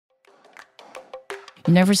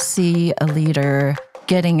You never see a leader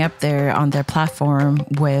getting up there on their platform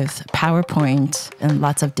with PowerPoint and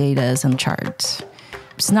lots of data and charts.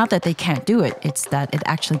 It's not that they can't do it, it's that it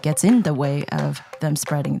actually gets in the way of them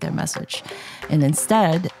spreading their message. And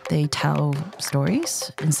instead, they tell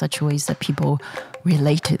stories in such ways that people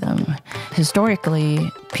relate to them. Historically,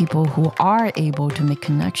 people who are able to make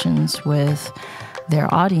connections with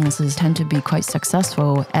their audiences tend to be quite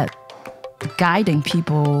successful at guiding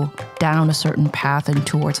people down a certain path and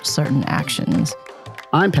towards certain actions.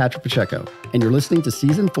 I'm Patrick Pacheco, and you're listening to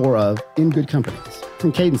Season 4 of In Good Companies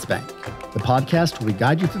from Cadence Bank, the podcast where we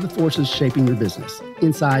guide you through the forces shaping your business,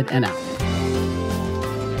 inside and out.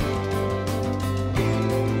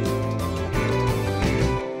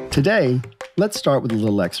 Today, let's start with a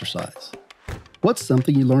little exercise. What's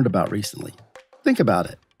something you learned about recently? Think about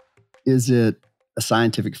it. Is it a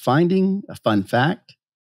scientific finding, a fun fact,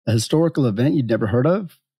 a historical event you'd never heard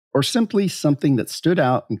of, or simply something that stood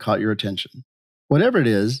out and caught your attention? Whatever it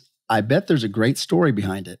is, I bet there's a great story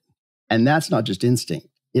behind it. And that's not just instinct,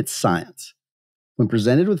 it's science. When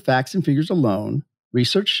presented with facts and figures alone,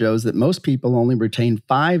 research shows that most people only retain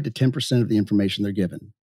 5 to 10% of the information they're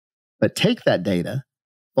given. But take that data,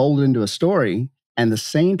 fold it into a story, and the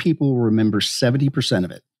same people will remember 70% of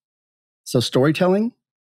it. So storytelling,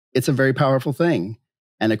 it's a very powerful thing.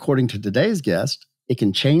 And according to today's guest, it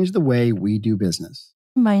can change the way we do business.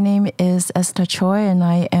 My name is Esther Choy, and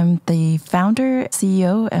I am the founder,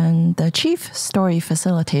 CEO, and the chief story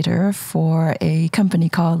facilitator for a company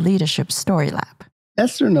called Leadership Story Lab.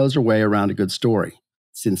 Esther knows her way around a good story.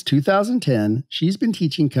 Since 2010, she's been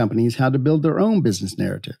teaching companies how to build their own business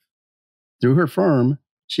narrative. Through her firm,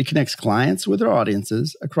 she connects clients with their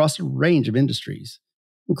audiences across a range of industries,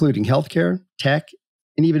 including healthcare, tech,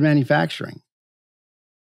 and even manufacturing.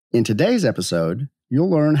 In today's episode, you'll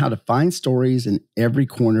learn how to find stories in every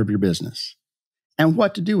corner of your business and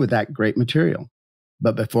what to do with that great material.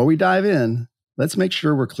 But before we dive in, let's make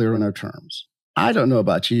sure we're clear on our terms. I don't know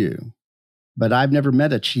about you, but I've never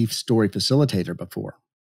met a chief story facilitator before.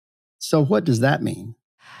 So what does that mean?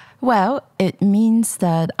 Well, it means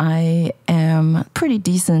that I am pretty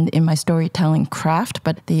decent in my storytelling craft,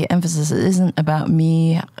 but the emphasis isn't about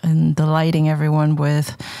me and delighting everyone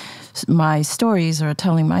with my stories or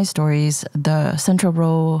telling my stories. The central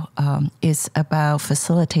role is about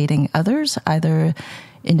facilitating others, either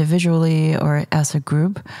individually or as a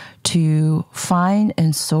group, to find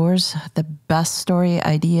and source the best story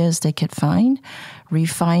ideas they could find,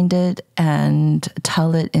 refine it, and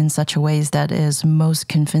tell it in such a ways that is most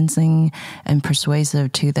convincing and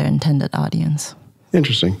persuasive to their intended audience.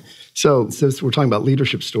 Interesting. So since we're talking about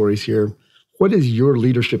leadership stories here, what is your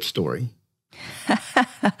leadership story?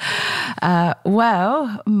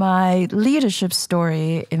 Well, my leadership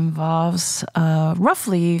story involves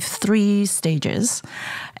roughly 3 stages.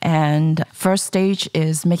 And first stage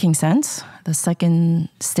is making sense. The second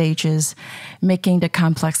stage is making the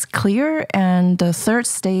complex clear. And the third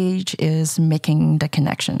stage is making the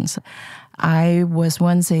connections. I was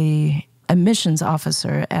once a admissions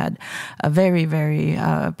officer at a very, very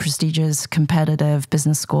prestigious competitive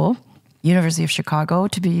business school. University of Chicago,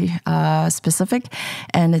 to be specific.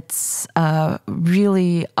 And it's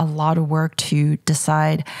really a lot of work to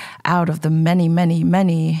decide out of the many, many,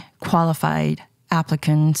 many qualified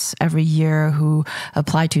applicants every year who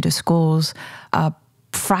apply to the schools, a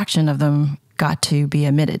fraction of them got to be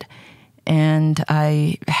admitted. And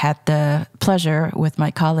I had the pleasure with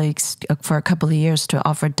my colleagues for a couple of years to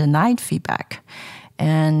offer denied feedback.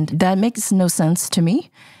 And that makes no sense to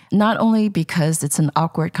me. Not only because it's an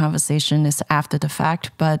awkward conversation, it's after the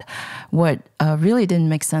fact, but what really didn't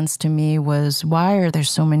make sense to me was why are there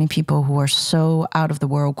so many people who are so out of the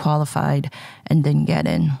world qualified and didn't get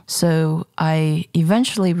in? So I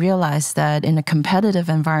eventually realized that in a competitive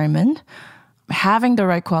environment, having the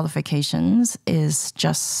right qualifications is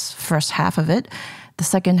just first half of it. The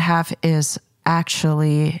second half is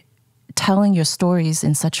actually telling your stories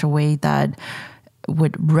in such a way that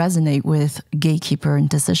would resonate with gatekeeper and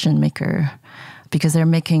decision maker, because they're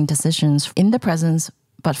making decisions in the present,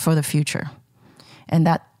 but for the future. And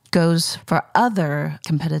that goes for other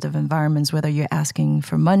competitive environments, whether you're asking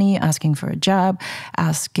for money, asking for a job,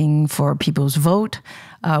 asking for people's vote,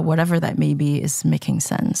 whatever that may be is making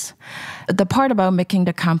sense. The part about making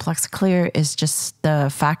the complex clear is just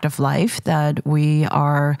the fact of life that we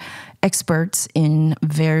are experts in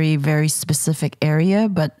very, very specific area,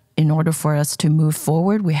 but in order for us to move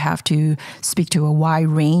forward, we have to speak to a wide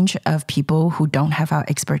range of people who don't have our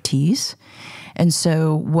expertise. And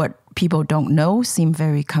so what people don't know seem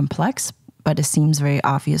very complex, but it seems very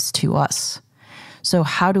obvious to us. So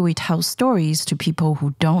how do we tell stories to people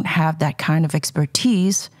who don't have that kind of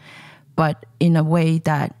expertise, but in a way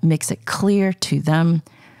that makes it clear to them?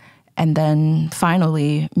 And then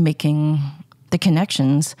finally, making the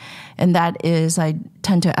connections. And that is, I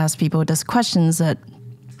tend to ask people these questions that,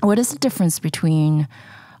 what is the difference between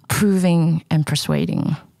proving and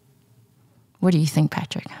persuading? What do you think,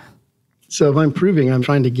 Patrick? So if I'm proving, I'm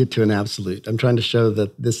trying to get to an absolute. I'm trying to show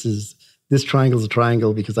that this triangle is a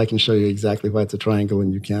triangle because I can show you exactly why it's a triangle,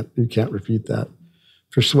 and you can't refute that.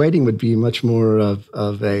 Persuading would be much more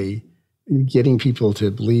of a getting people to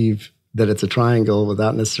believe that it's a triangle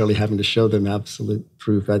without necessarily having to show them absolute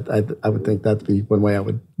proof. I would think that'd be one way I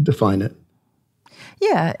would define it.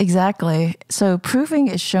 Yeah, exactly. So proving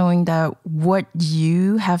is showing that what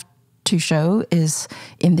you have to show is,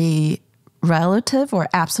 in the relative or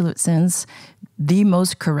absolute sense, the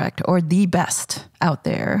most correct or the best out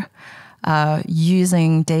there,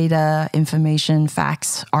 using data, information,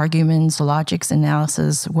 facts, arguments, logics,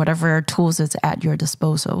 analysis, whatever tools is at your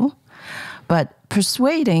disposal. But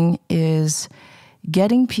persuading is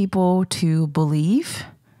getting people to believe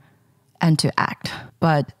and to act.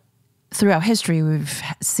 But throughout history, we've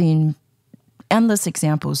seen endless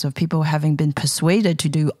examples of people having been persuaded to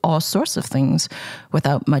do all sorts of things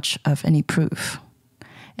without much of any proof.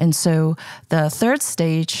 And so the third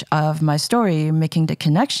stage of my story, making the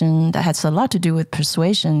connection, that has a lot to do with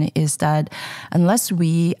persuasion, is that unless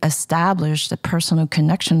we establish the personal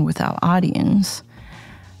connection with our audience,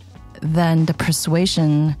 then the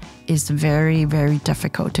persuasion is very, very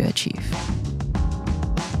difficult to achieve.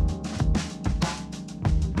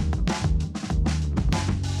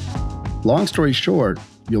 Long story short,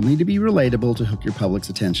 you'll need to be relatable to hook your public's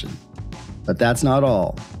attention. But that's not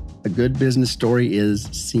all. A good business story is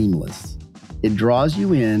seamless. It draws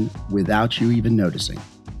you in without you even noticing.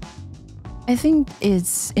 I think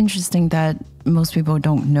it's interesting that most people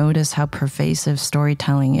don't notice how pervasive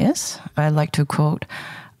storytelling is. I like to quote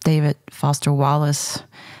David Foster Wallace,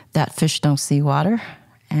 that fish don't see water.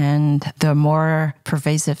 And the more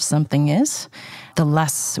pervasive something is, the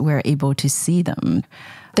less we're able to see them.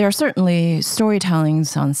 There are certainly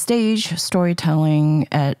storytellings on stage, storytelling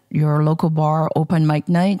at your local bar, open mic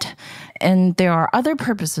night. And there are other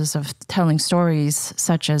purposes of telling stories,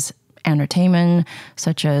 such as entertainment,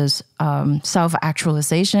 such as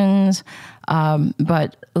self-actualizations.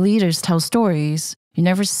 But leaders tell stories. You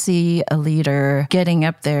never see a leader getting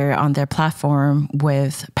up there on their platform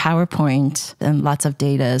with PowerPoint and lots of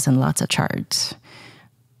data and lots of charts.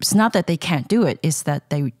 It's not that they can't do it, it's that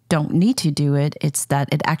they don't need to do it. It's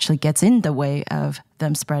that it actually gets in the way of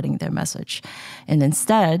them spreading their message. And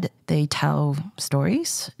instead, they tell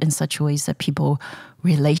stories in such ways that people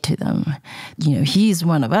relate to them. You know, he's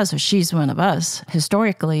one of us or she's one of us.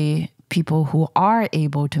 Historically, people who are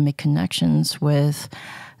able to make connections with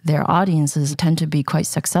their audiences tend to be quite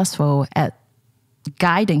successful at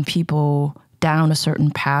guiding people down a certain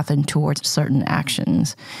path and towards certain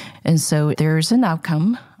actions. And so there's an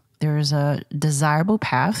outcome. There's a desirable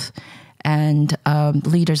path, and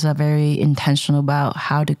leaders are very intentional about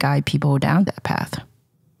how to guide people down that path.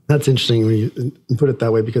 That's interesting when you put it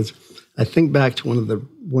that way, because I think back to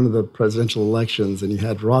one of the presidential elections, and you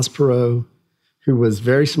had Ross Perot, who was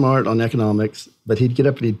very smart on economics, but he'd get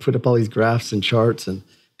up and he'd put up all these graphs and charts, and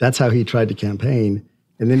that's how he tried to campaign.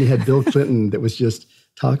 And then you had Bill Clinton that was just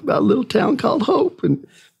talking about a little town called Hope, and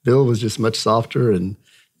Bill was just much softer and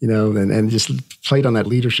and just played on that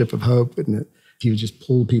leadership of hope, and he would just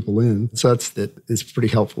pull people in. So that is pretty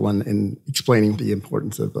helpful in explaining the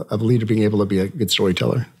importance of a leader being able to be a good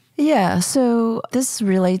storyteller. Yeah, so this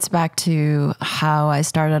relates back to how I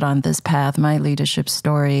started on this path, my leadership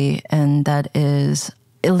story, and that is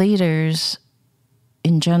leaders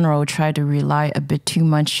in general try to rely a bit too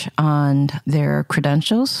much on their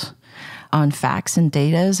credentials, on facts and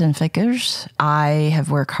data and figures. I have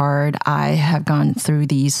worked hard. I have gone through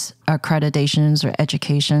these accreditations or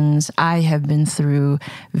educations. I have been through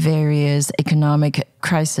various economic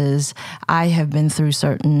crises. I have been through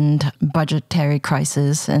certain budgetary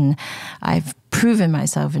crises, and I've proven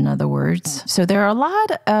myself, in other words. So there are a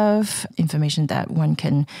lot of information that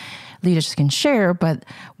leaders can share, but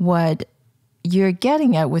what you're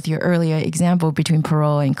getting at with your earlier example between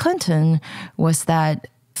Perot and Clinton was that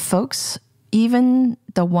folks, even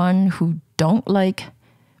the one who don't like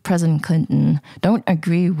President Clinton, don't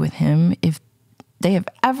agree with him, if they have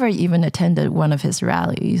ever even attended one of his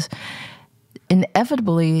rallies,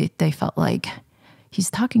 inevitably they felt like, he's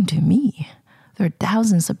talking to me. There are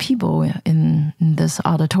thousands of people in this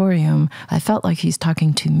auditorium. I felt like he's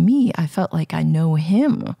talking to me. I felt like I know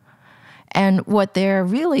him. And what they're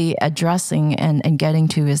really addressing and getting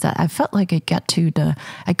to is that I felt like I got to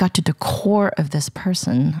the core of this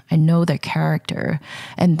person. I know their character,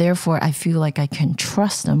 and therefore I feel like I can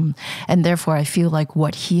trust them, and therefore I feel like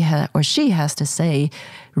what he or she has to say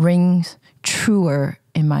rings truer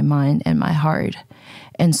in my mind and my heart.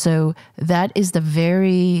 And so that is the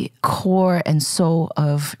very core and soul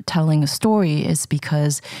of telling a story, is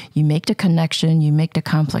because you make the connection, you make the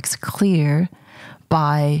complex clear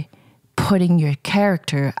by putting your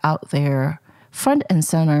character out there front and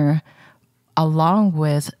center, along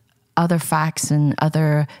with other facts and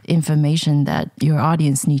other information that your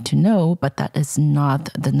audience need to know, but that is not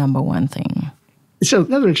the number one thing. So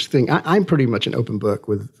another interesting thing, I'm pretty much an open book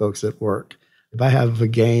with folks at work. If I have a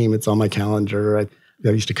game, it's on my calendar. I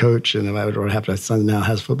used to coach, and if I would happen, my son now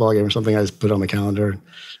has a football game or something, I just put it on my calendar.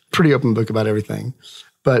 Pretty open book about everything.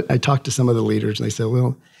 But I talked to some of the leaders, and they said,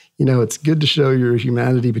 well, it's good to show your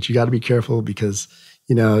humanity, but you got to be careful because,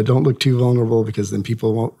 don't look too vulnerable, because then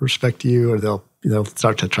people won't respect you, or they'll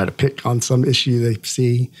start to try to pick on some issue they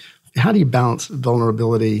see. How do you balance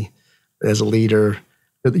vulnerability as a leader?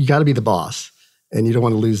 You got to be the boss, and you don't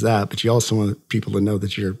want to lose that, but you also want people to know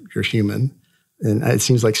that you're human. And it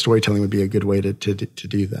seems like storytelling would be a good way to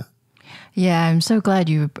do that. Yeah, I'm so glad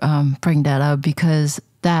you bring that up, because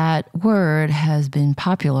that word has been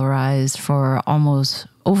popularized for almost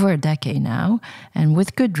over a decade now, and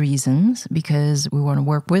with good reasons, because we want to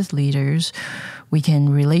work with leaders we can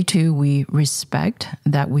relate to, we respect,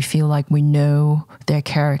 that we feel like we know their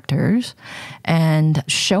characters. And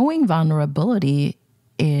showing vulnerability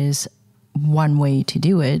is one way to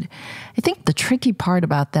do it. I think the tricky part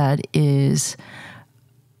about that is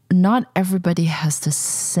not everybody has the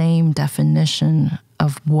same definition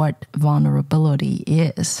of what vulnerability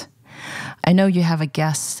is. I know you have a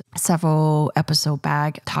guest several episodes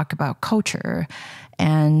back talk about culture,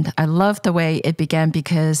 and I love the way it began,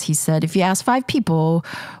 because he said if you ask 5 people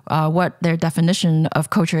what their definition of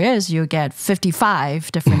culture is, you'll get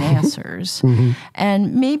 55 different answers. Mm-hmm.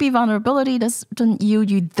 And maybe vulnerability doesn't yield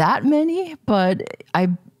you that many, but I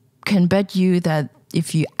can bet you that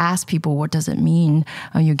if you ask people what does it mean,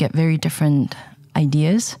 you get very different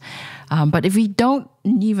ideas. But if we don't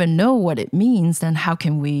even know what it means, then how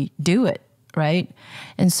can we do it, right?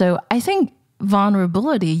 And so I think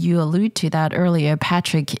vulnerability, you allude to that earlier,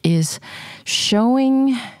 Patrick, is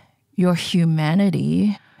showing your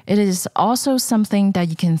humanity. It is also something that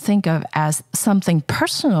you can think of as something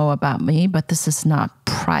personal about me, but this is not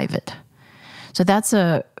private. So that's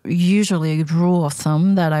usually a rule of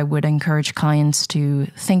thumb that I would encourage clients to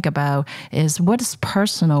think about, is what is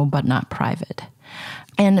personal but not private.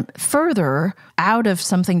 And further, out of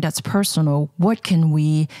something that's personal, what can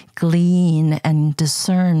we glean and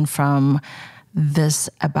discern from this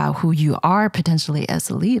about who you are potentially as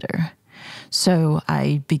a leader? So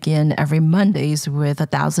I begin every Mondays with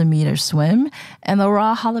 1,000-meter swim and a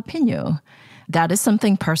raw jalapeno. That is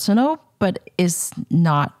something personal, but is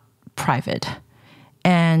not private.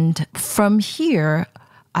 And from here,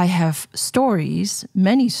 I have stories,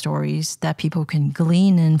 many stories that people can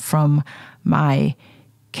glean in from my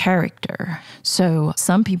character. So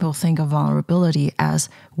some people think of vulnerability as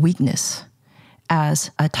weakness, as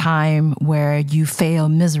a time where you fail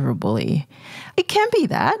miserably. It can be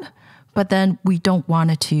that, but then we don't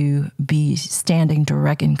want it to be standing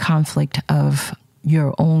direct in conflict of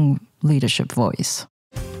your own leadership voice.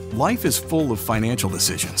 Life is full of financial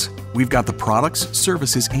decisions. We've got the products,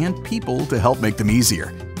 services, and people to help make them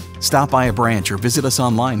easier. Stop by a branch or visit us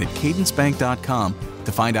online at cadencebank.com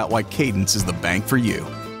to find out why Cadence is the bank for you.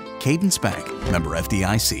 Cadence Bank, member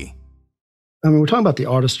FDIC. We're talking about the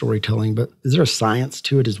art of storytelling, but is there a science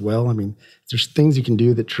to it as well? There's things you can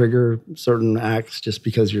do that trigger certain acts just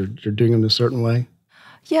because you're doing them a certain way?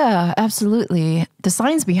 Yeah, absolutely. The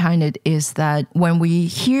science behind it is that when we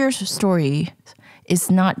hear story,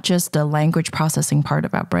 it's not just the language processing part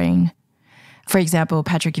of our brain. For example,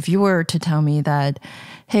 Patrick, if you were to tell me that,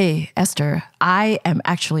 hey, Esther, I am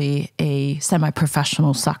actually a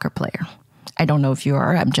semi-professional soccer player. I don't know if you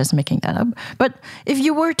are, I'm just making that up. But if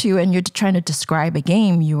you were to, and you're trying to describe a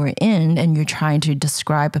game you were in, and you're trying to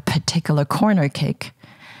describe a particular corner kick,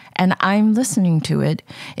 and I'm listening to it,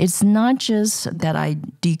 it's not just that I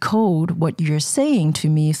decode what you're saying to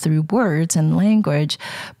me through words and language,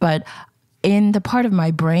 but in the part of my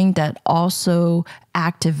brain that also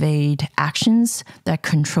activate actions that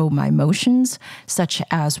control my emotions, such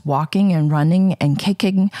as walking and running and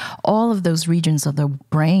kicking, all of those regions of the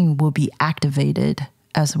brain will be activated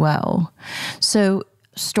as well. So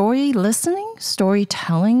story listening,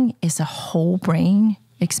 storytelling is a whole brain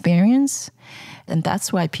experience. And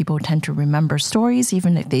that's why people tend to remember stories,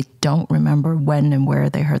 even if they don't remember when and where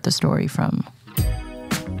they heard the story from.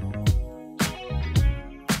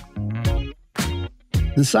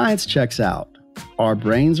 The science checks out. Our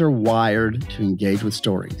brains are wired to engage with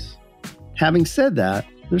stories. Having said that,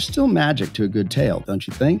 there's still magic to a good tale, don't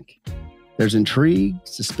you think? There's intrigue,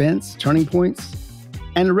 suspense, turning points,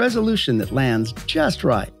 and a resolution that lands just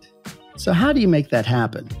right. So how do you make that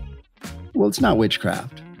happen? Well, it's not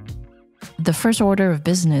witchcraft. The first order of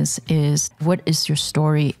business is, what is your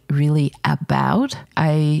story really about?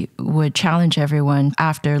 I would challenge everyone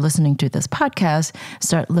after listening to this podcast,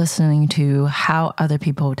 start listening to how other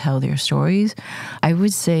people tell their stories. I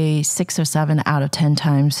would say 6 or 7 out of 10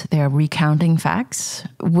 times they're recounting facts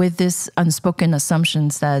with this unspoken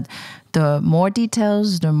assumptions that the more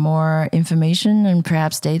details, the more information and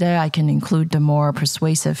perhaps data I can include, the more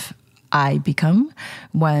persuasive I become,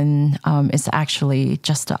 when it's actually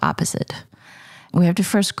just the opposite. We have to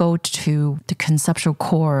first go to the conceptual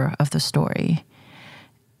core of the story.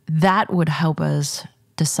 That would help us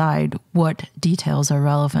decide what details are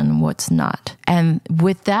relevant and what's not. And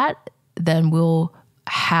with that, then we'll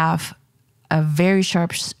have a very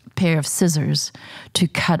sharp pair of scissors to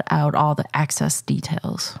cut out all the excess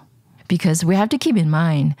details. Because we have to keep in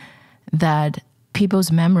mind that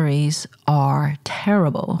people's memories are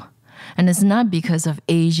terrible. And it's not because of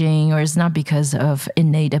aging or it's not because of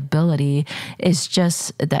innate ability. It's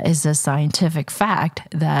just that it's a scientific fact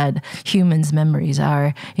that humans' memories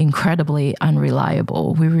are incredibly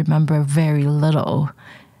unreliable. We remember very little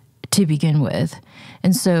to begin with.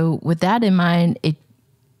 And so with that in mind, it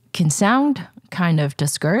can sound kind of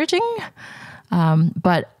discouraging,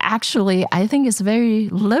 but actually, I think it's very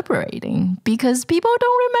liberating because people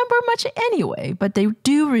don't remember much anyway, but they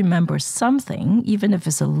do remember something, even if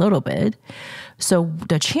it's a little bit. So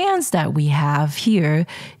the chance that we have here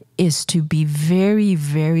is to be very,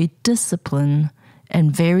 very disciplined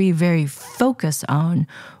and very, very focused on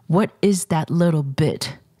what is that little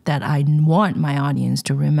bit that I want my audience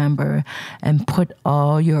to remember, and put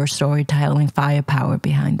all your storytelling firepower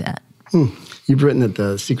behind that. You've written that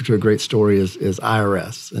the secret to a great story is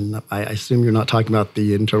IRS, and I assume you're not talking about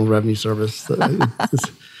the Internal Revenue Service,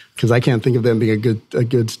 because I can't think of them being a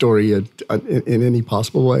good story in any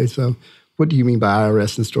possible way. So what do you mean by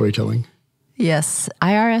IRS and storytelling? Yes,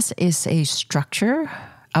 IRS is a structure,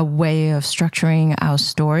 a way of structuring our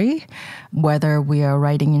story, whether we are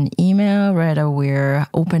writing an email, whether we're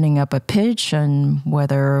opening up a pitch, and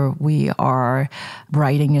whether we are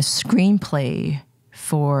writing a screenplay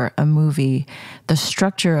for a movie. The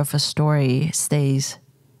structure of a story stays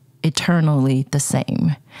eternally the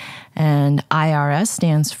same. And IRS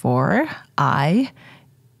stands for I,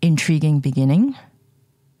 intriguing beginning.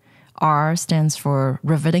 R stands for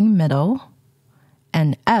riveting middle.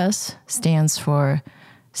 And S stands for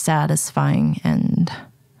satisfying end.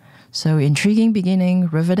 So intriguing beginning,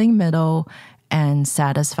 riveting middle, and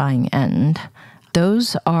satisfying end.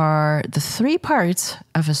 Those are the 3 parts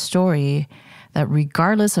of a story that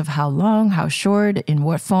regardless of how long, how short, in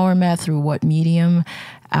what format, through what medium,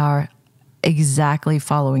 are exactly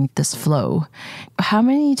following this flow. How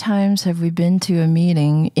many times have we been to a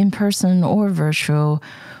meeting, in person or virtual,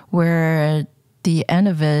 where at the end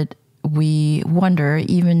of it, we wonder,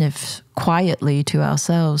 even if quietly to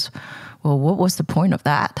ourselves, well, what was the point of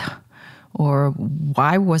that? Or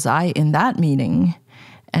why was I in that meeting?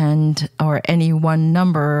 Or any one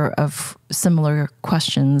number of similar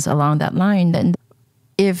questions along that line. And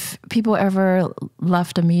if people ever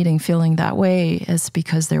left a meeting feeling that way, it's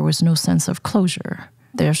because there was no sense of closure.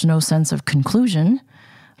 There's no sense of conclusion.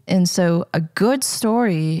 And so a good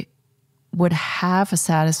story would have a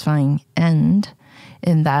satisfying end,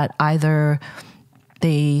 in that either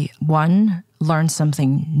they, 1, learn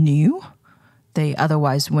something new they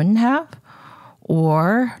otherwise wouldn't have,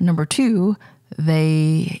 or number 2,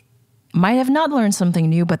 they might have not learned something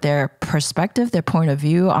new, but their perspective, their point of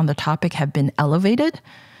view on the topic have been elevated.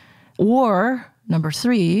 Or number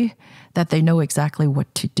 3, that they know exactly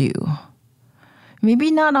what to do.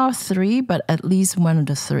 Maybe not all 3, but at least one of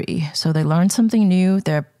the 3. So they learned something new,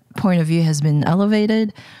 their point of view has been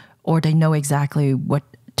elevated, or they know exactly what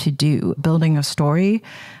to do. Building a story,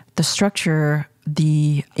 the structure,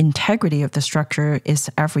 the integrity of the structure is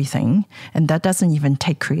everything. And that doesn't even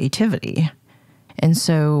take creativity. And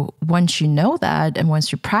so once you know that, and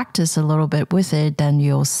once you practice a little bit with it, then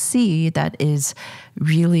you'll see that it's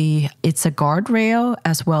a guardrail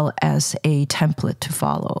as well as a template to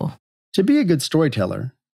follow. To be a good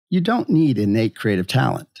storyteller, you don't need innate creative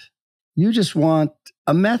talent. You just want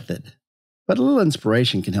a method, but a little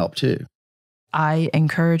inspiration can help too. I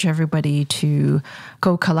encourage everybody to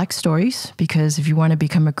go collect stories, because if you want to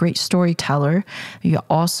become a great storyteller, you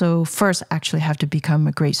also first actually have to become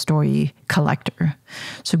a great story collector.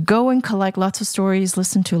 So go and collect lots of stories,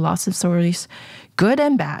 listen to lots of stories, good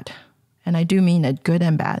and bad. And I do mean it, good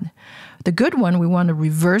and bad. The good one, we want to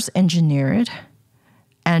reverse engineer it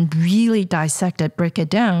and really dissect it, break it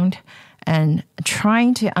down, and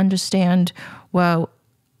trying to understand, well,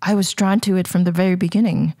 I was drawn to it from the very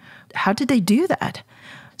beginning. How did they do that?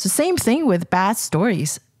 It's the same thing with bad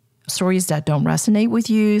stories. Stories that don't resonate with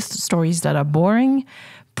you, stories that are boring.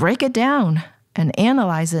 Break it down and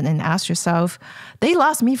analyze it and ask yourself, they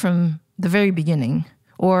lost me from the very beginning.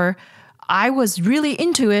 Or I was really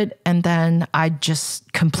into it and then I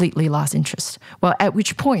just completely lost interest. Well, at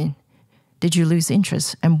which point did you lose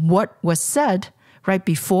interest? And what was said right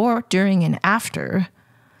before, during, and after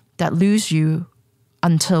that lose you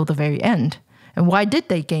until the very end? And why did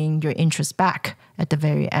they gain your interest back at the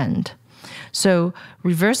very end? So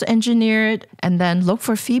reverse engineer it and then look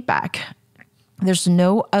for feedback. There's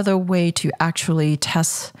no other way to actually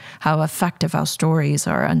test how effective our stories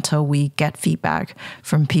are until we get feedback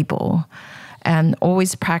from people. And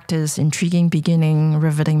always practice intriguing beginning,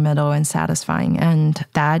 riveting middle, and satisfying end.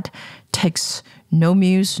 That takes no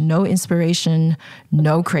muse, no inspiration,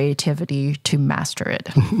 no creativity to master it.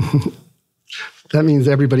 That means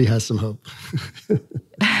everybody has some hope.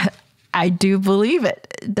 I do believe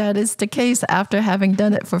it. That is the case after having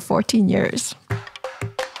done it for 14 years.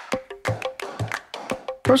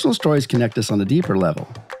 Personal stories connect us on a deeper level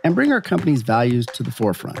and bring our company's values to the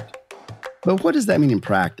forefront. But what does that mean in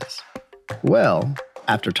practice? Well,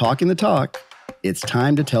 after talking the talk, it's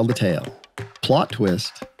time to tell the tale. Plot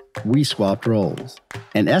twist, we swapped roles,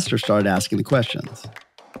 and Esther started asking the questions.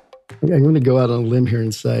 I'm going to go out on a limb here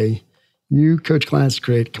and say, you coach clients to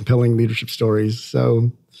create compelling leadership stories. So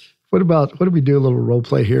what do we do a little role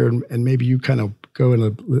play here, and maybe you kind of go in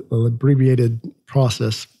an abbreviated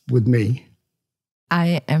process with me?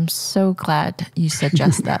 I am so glad you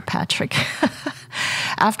suggest that, Patrick.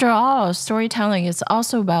 After all, storytelling is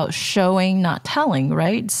also about showing, not telling,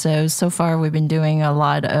 right? So far we've been doing a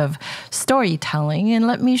lot of storytelling, and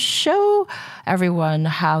let me show everyone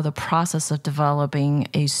how the process of developing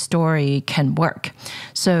a story can work.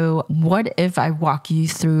 So what if I walk you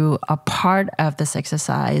through a part of this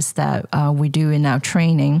exercise that we do in our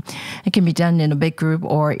training? It can be done in a big group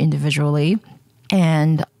or individually,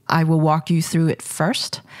 and I will walk you through it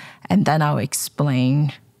first, and then I'll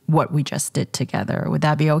explain what we just did together. Would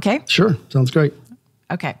that be okay? Sure. Sounds great.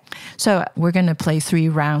 Okay. So we're going to play 3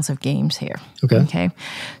 rounds of games here. Okay.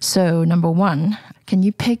 So number 1, can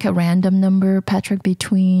you pick a random number, Patrick,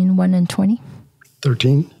 between 1 and 20?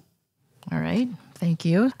 13. All right. Thank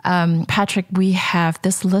you. Patrick, we have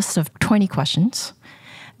this list of 20 questions,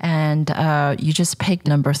 and you just picked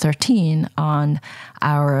number 13 on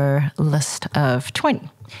our list of 20.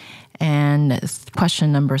 And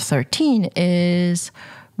question number 13 is,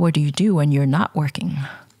 what do you do when you're not working?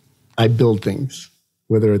 I build things,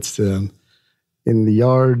 whether it's in the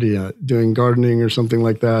yard, doing gardening or something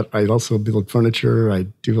like that. I also build furniture. I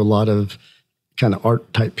do a lot of kind of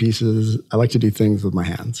art type pieces. I like to do things with my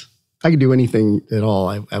hands. I could do anything at all.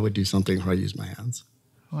 I would do something where I use my hands.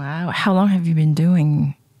 Wow. How long have you been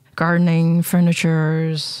doing gardening,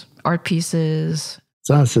 furnitures, art pieces?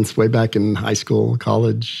 Since way back in high school,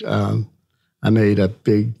 college, I made a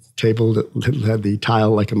big table that had the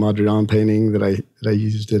tile like a Mondrian painting that I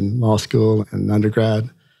used in law school and undergrad.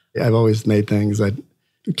 I've always made things. I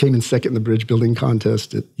came in second in the bridge building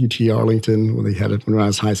contest at UT Arlington when they had it when I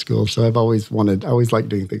was in high school. So I always liked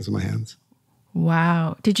doing things with my hands.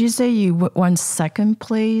 Wow. Did you say you won second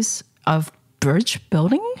place of bridge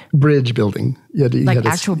building? Bridge building. You had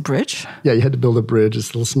actual bridge? Yeah, you had to build a bridge,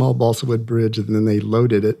 this little small balsa wood bridge, and then they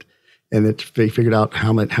loaded it, and they figured out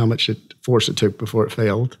how much force it took before it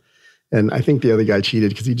failed. And I think the other guy cheated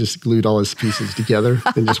because he just glued all his pieces together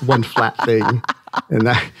in just one flat thing,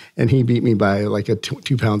 and he beat me by like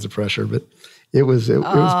 2 pounds of pressure. But it was pretty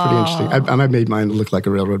interesting. I made mine look like a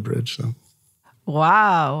railroad bridge. So.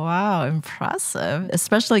 Wow, impressive.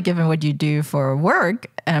 Especially given what you do for work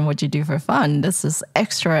and what you do for fun. This is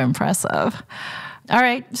extra impressive. All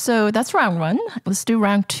right, so that's round 1. Let's do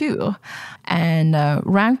round 2. And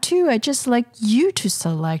round 2, I'd just like you to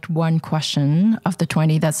select one question of the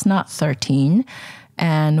 20 that's not 13,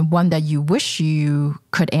 and one that you wish you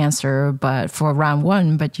could answer but for round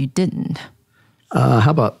 1, but you didn't. How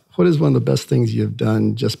about, what is one of the best things you've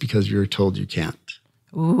done just because you're told you can't?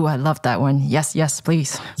 Ooh, I love that one. Yes,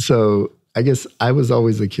 please. So I guess I was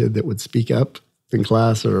always a kid that would speak up in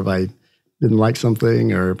class, or if I didn't like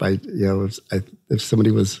something, or if if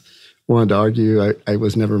somebody was wanted to argue. I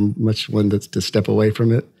was never much one to step away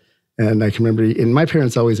from it. And I can remember, and my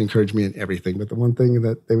parents always encouraged me in everything, but the one thing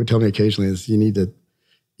that they would tell me occasionally is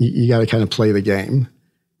you got to kind of play the game.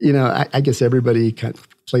 I guess everybody kind of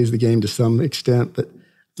plays the game to some extent, but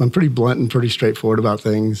I'm pretty blunt and pretty straightforward about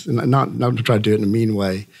things, and not to try to do it in a mean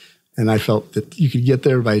way. And I felt that you could get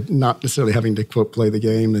there by not necessarily having to, quote, play the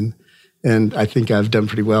game. And I think I've done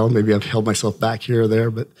pretty well. Maybe I've held myself back here or there,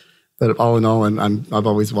 but all in all, I've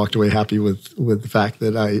always walked away happy with the fact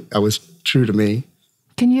that I was true to me.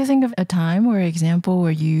 Can you think of a time or example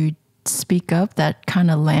where you speak up that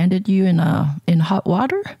kind of landed you in hot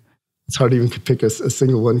water? It's hard to even pick a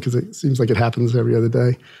single one because it seems like it happens every other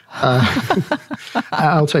day.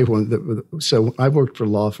 I'll tell you one. So I worked for a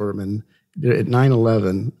law firm, and at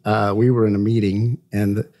 9/11, we were in a meeting,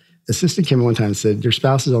 and the assistant came in one time and said, "Your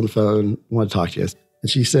spouse is on the phone, I want to talk to you." And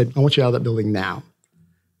she said, "I want you out of that building now."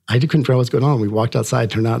 I couldn't figure out what's going on. We walked outside,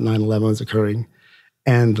 turned out 9/11 was occurring.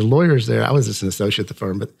 And the lawyers there, I was just an associate at the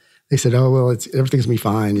firm, but they said, "Oh, well, everything's going to be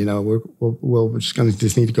fine. We're just going to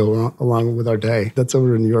just need to go along with our day. That's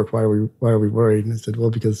over in New York. Why are we worried?" And I said, "Well,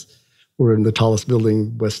 because we're in the tallest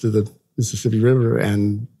building west of the Mississippi River,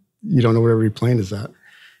 and you don't know where every plane is at."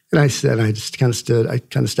 And I just kind of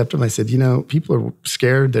stepped up and I said, people are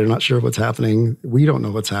scared. They're not sure what's happening. We don't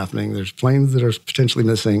know what's happening. There's planes that are potentially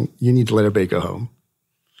missing. You need to let everybody go home.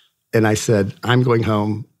 And I said, "I'm going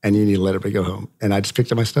home, and you need to let everybody go home." And I just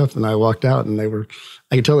picked up my stuff, and I walked out, and I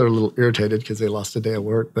could tell they were a little irritated because they lost a day of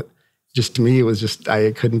work. But just to me, it was just,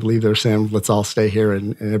 I couldn't believe they were saying, "Let's all stay here,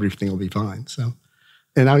 and everything will be fine." So,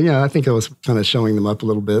 and I think I was kind of showing them up a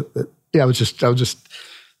little bit. But I was just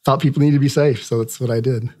thought people needed to be safe. So that's what I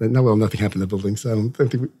did. But nothing happened in the building. So I don't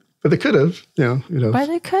think but they could have, But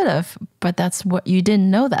they could have. But that's what, you didn't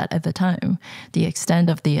know that at the time, the extent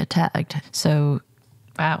of the attack. So,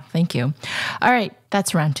 wow, thank you. All right,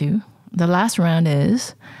 that's round 2. The last round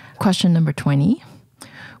is question number 20.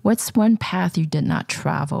 What's one path you did not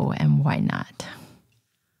travel, and why not?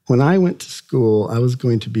 When I went to school, I was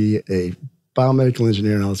going to be a biomedical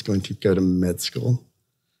engineer, and I was going to go to med school.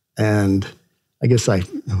 And I guess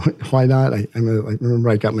why not? I remember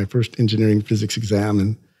I got my first engineering physics exam,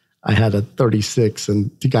 and I had a 36,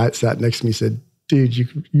 and the guy that sat next to me said, "Dude,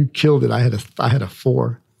 you killed it. I had a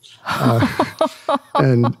 4."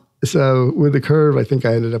 And so with the curve, I think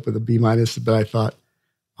I ended up with a B-, but I thought,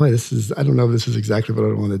 boy, I don't know if this is exactly what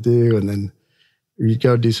I want to do. And then you'd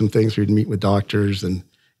go do some things where you'd meet with doctors, and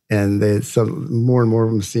more and more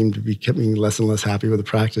of them seemed to be becoming less and less happy with the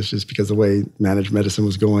practice just because of the way managed medicine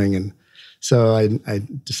was going. And so I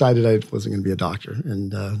decided I wasn't going to be a doctor,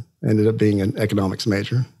 and ended up being an economics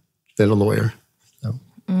major, then a lawyer. So.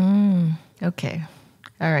 Okay.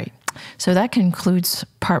 All right. So that concludes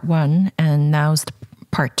part 1, and now's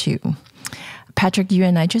part 2. Patrick, you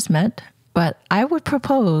and I just met, but I would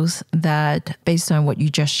propose that based on what you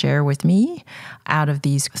just shared with me, out of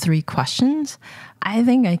these 3 questions, I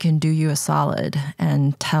think I can do you a solid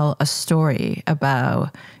and tell a story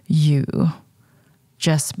about you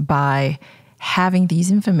just by having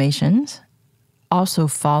these informations, also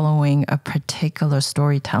following a particular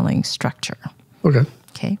storytelling structure.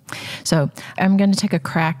 Okay. So I'm going to take a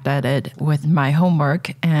crack at it with my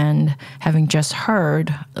homework and having just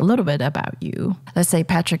heard a little bit about you. Let's say,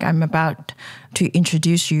 Patrick, I'm about to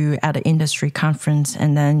introduce you at an industry conference,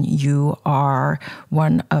 and then you are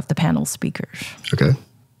one of the panel speakers. Okay.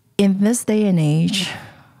 In this day and age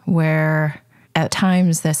where at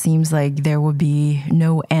times that seems like there will be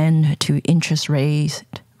no end to interest rates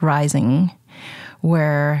rising,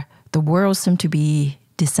 where the world seems to be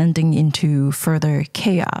descending into further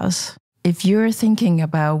chaos. If you're thinking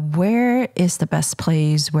about where is the best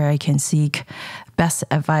place where I can seek best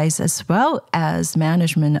advice as well as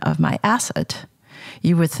management of my asset,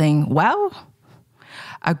 you would think, well,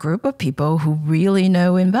 a group of people who really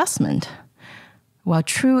know investment. Well,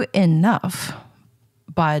 true enough,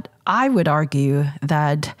 but I would argue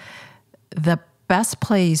that the best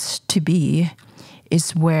place to be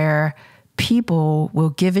is where people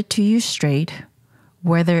will give it to you straight,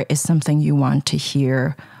 whether it's something you want to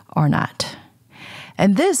hear or not.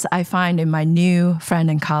 And this I find in my new friend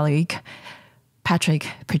and colleague, Patrick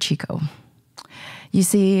Pacheco. You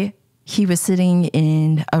see, he was sitting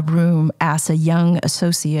in a room as a young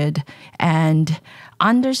associate and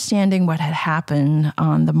understanding what had happened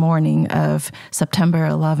on the morning of September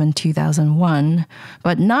 11, 2001,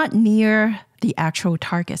 but not near the actual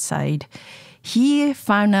target site. He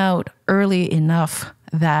found out early enough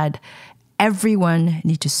that everyone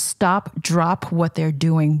needs to stop, drop what they're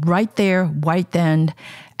doing right there, right then,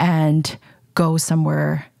 and go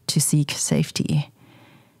somewhere to seek safety.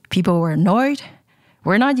 People were annoyed,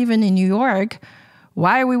 We're not even in New York.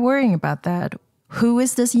 Why are we worrying about that? Who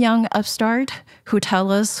is this young upstart who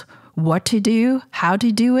tells us what to do, how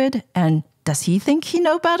to do it, and does he think he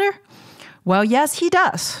knows better? Well, yes, he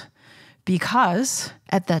does. Because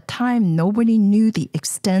at that time, nobody knew the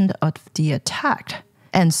extent of the attack.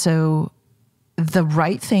 And so the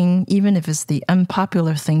right thing, even if it's the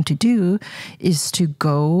unpopular thing to do, is to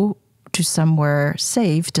go to somewhere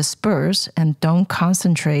safe, disperse, and don't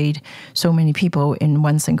concentrate so many people in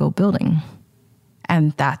one single building.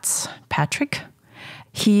 And that's Patrick.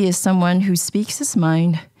 He is someone who speaks his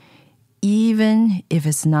mind, even if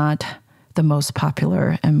it's not the most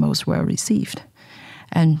popular and most well-received.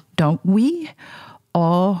 And don't we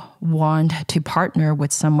all want to partner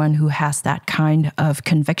with someone who has that kind of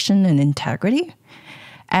conviction and integrity?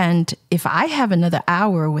 And if I have another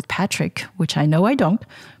hour with Patrick, which I know I don't,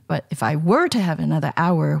 but if I were to have another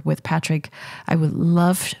hour with Patrick, I would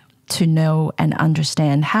love to know and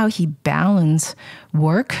understand how he balances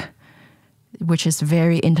work, which is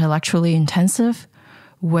very intellectually intensive,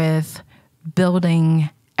 with building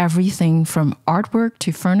everything from artwork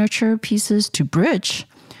to furniture pieces to bridge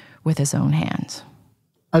with his own hands.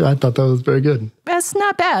 I thought that was very good. That's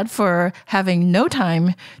not bad for having no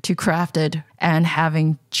time to craft it and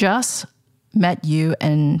having just met you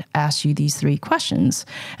and asked you these 3 questions.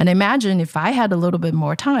 And imagine if I had a little bit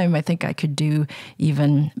more time, I think I could do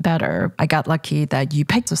even better. I got lucky that you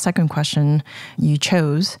picked the second question you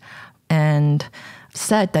chose and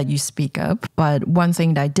said that you speak up. But one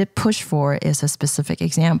thing that I did push for is a specific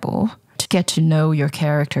example to get to know your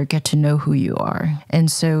character, get to know who you are.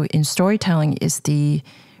 And so in storytelling is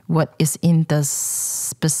what is in the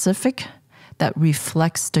specific that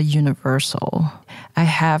reflects the universal. I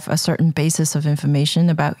have a certain basis of information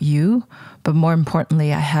about you, but more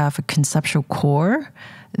importantly, I have a conceptual core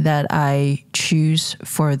that I choose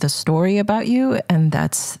for the story about you, and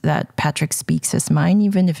that's that Patrick speaks his mind,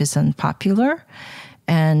 even if it's unpopular.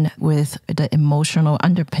 And with the emotional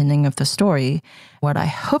underpinning of the story, what I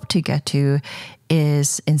hope to get to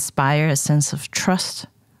is inspire a sense of trust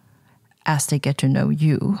as they get to know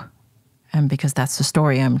you. And because that's the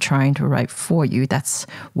story I'm trying to write for you, that's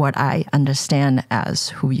what I understand as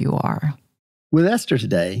who you are. With Esther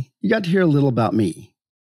today, you got to hear a little about me,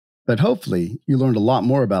 but hopefully you learned a lot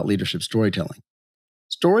more about leadership storytelling.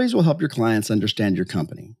 Stories will help your clients understand your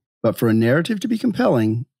company, but for a narrative to be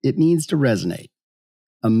compelling, it needs to resonate.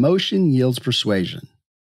 Emotion yields persuasion.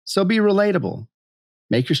 So be relatable.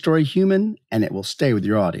 Make your story human, and it will stay with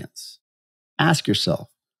your audience. Ask yourself,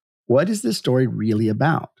 what is this story really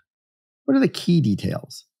about? What are the key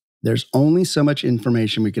details? There's only so much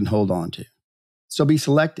information we can hold on to. So be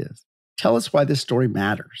selective. Tell us why this story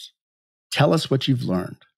matters. Tell us what you've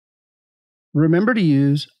learned. Remember to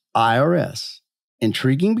use IRS,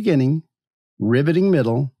 intriguing beginning, riveting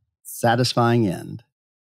middle, satisfying end.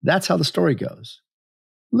 That's how the story goes.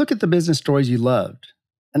 Look at the business stories you loved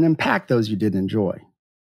and unpack those you did enjoy.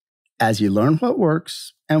 As you learn what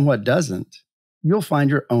works and what doesn't, you'll find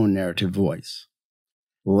your own narrative voice.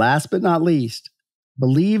 Last but not least,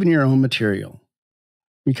 believe in your own material,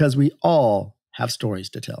 because we all have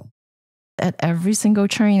stories to tell. At every single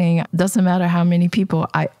training, doesn't matter how many people,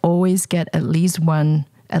 I always get at least one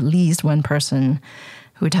person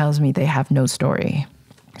who tells me they have no story.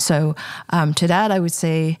 So to that, I would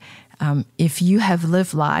say, if you have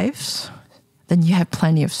lived lives, then you have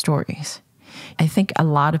plenty of stories. I think a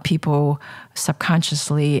lot of people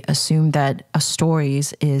subconsciously assume that a story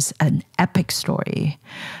is an epic story.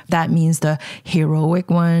 That means the heroic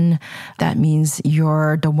one. That means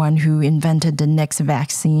you're the one who invented the next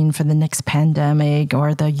vaccine for the next pandemic,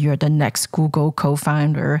 or you're the next Google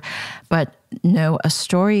co-founder. But no, a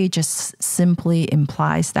story just simply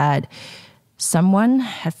implies that someone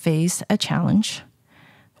had faced a challenge,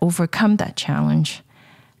 overcome that challenge,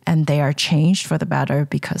 and they are changed for the better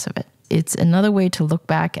because of it. It's another way to look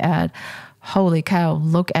back at, holy cow,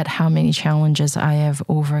 look at how many challenges I have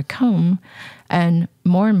overcome. And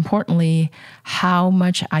more importantly, how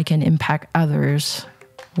much I can impact others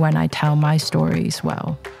when I tell my stories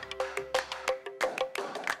well.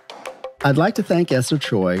 I'd like to thank Esther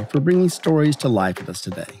Choy for bringing stories to life with us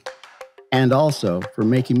today, and also for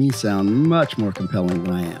making me sound much more compelling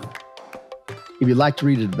than I am. If you'd like to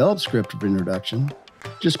read a developed script of introduction,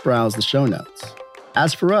 just browse the show notes.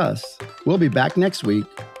 As for us, we'll be back next week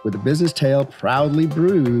with a business tale proudly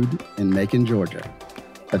brewed in Macon, Georgia.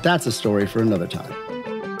 But that's a story for another time.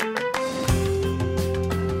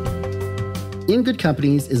 In Good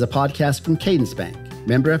Companies is a podcast from Cadence Bank,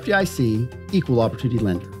 member FDIC, equal opportunity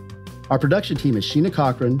lender. Our production team is Sheena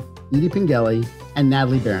Cochran, Edie Pingelli, and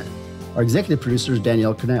Natalie Barron. Our executive producer is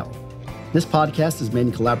Danielle Cornell. This podcast is made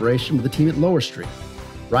in collaboration with the team at Lower Street.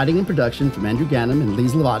 Writing and production from Andrew Gannam and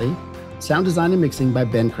Lise Lavati. Sound design and mixing by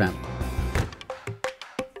Ben Cramp.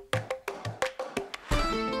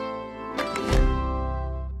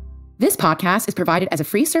 This podcast is provided as a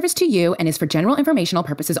free service to you and is for general informational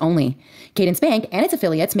purposes only. Cadence Bank and its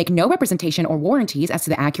affiliates make no representation or warranties as to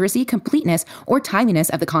the accuracy, completeness, or timeliness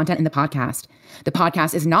of the content in the podcast. The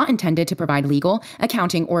podcast is not intended to provide legal,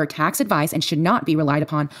 accounting, or tax advice and should not be relied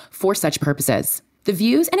upon for such purposes. The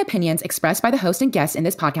views and opinions expressed by the host and guests in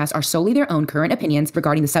this podcast are solely their own current opinions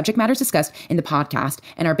regarding the subject matters discussed in the podcast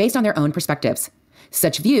and are based on their own perspectives.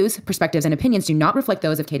 Such views, perspectives, and opinions do not reflect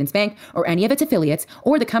those of Cadence Bank or any of its affiliates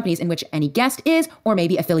or the companies in which any guest is or may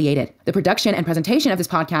be affiliated. The production and presentation of this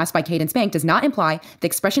podcast by Cadence Bank does not imply the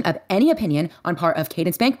expression of any opinion on part of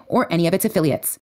Cadence Bank or any of its affiliates.